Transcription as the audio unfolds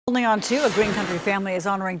Only on two, a Green Country family is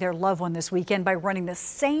honoring their loved one this weekend by running the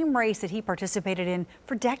same race that he participated in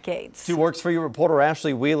for decades. 2 Works for You reporter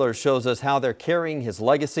Ashley Wheeler shows us how they're carrying his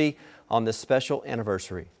legacy on this special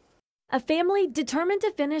anniversary. A family determined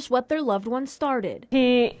to finish what their loved one started.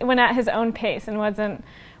 He went at his own pace and wasn't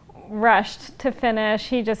rushed to finish.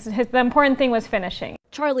 The important thing was finishing.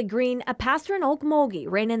 Charlie Green, a pastor in Okmulgee,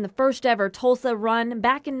 ran in the first ever Tulsa Run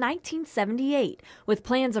back in 1978 with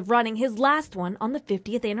plans of running his last one on the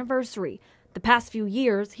 50th anniversary. The past few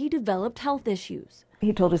years, he developed health issues.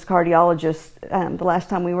 He told his cardiologist the last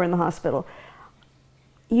time we were in the hospital,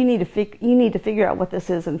 you need to figure out what this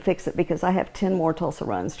is and fix it because I have 10 more Tulsa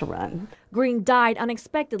Runs to run. Green died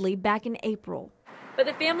unexpectedly back in April. But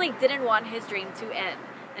the family didn't want his dream to end,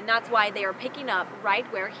 and that's why they are picking up right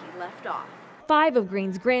where he left off. 5 of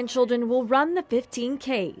Green's grandchildren will run the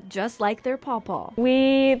 15K, just like their pawpaw.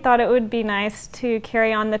 We thought it would be nice to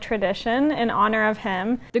carry on the tradition in honor of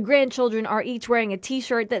him. The grandchildren are each wearing a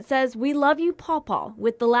t-shirt that says, "We love you, Pawpaw,"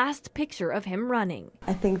 with the last picture of him running.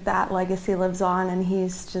 I think that legacy lives on, and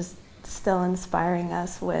he's just still inspiring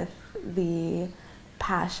us with the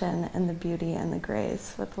passion and the beauty and the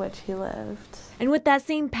grace with which he lived. And with that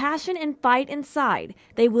same passion and fight inside,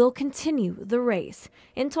 they will continue the race.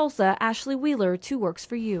 In Tulsa, Ashley Wheeler, 2 Works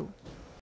for You.